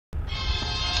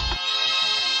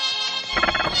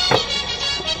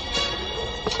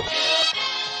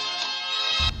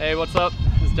Hey, what's up?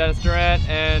 This is Dennis Durrant,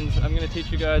 and I'm going to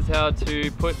teach you guys how to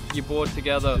put your board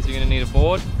together. So you're going to need a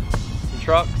board, some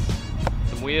trucks,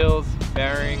 some wheels,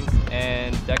 bearings,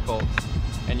 and deck bolts.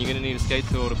 And you're going to need a skate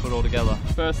tool to put all together.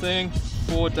 First thing,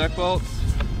 4 deck bolts.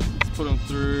 Just put them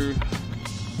through.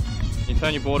 You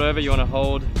turn your board over, you want to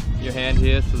hold your hand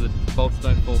here so the bolts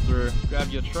don't fall through. Grab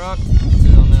your truck, put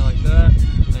it on there like that.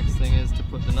 Next thing is to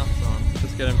put the nuts on.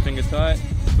 Just get them finger tight,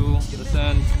 tool, this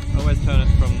end. Always turn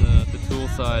it from the tool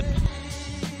side.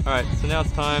 Alright, so now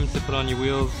it's time to put on your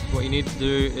wheels. What you need to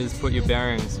do is put your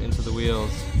bearings into the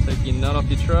wheels. Take your nut off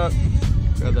your truck,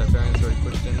 grab that bearing that's already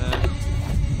pushed in there,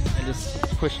 and just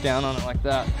push down on it like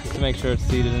that, just to make sure it's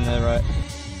seated in there right.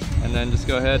 And then just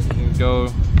go ahead and go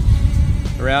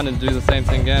around and do the same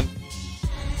thing again.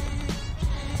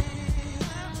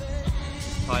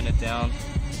 Just tighten it down.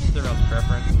 It's everyone's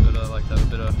preference, but I like to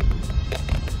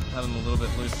have them a little bit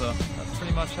looser. That's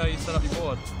pretty much how you set up your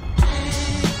board.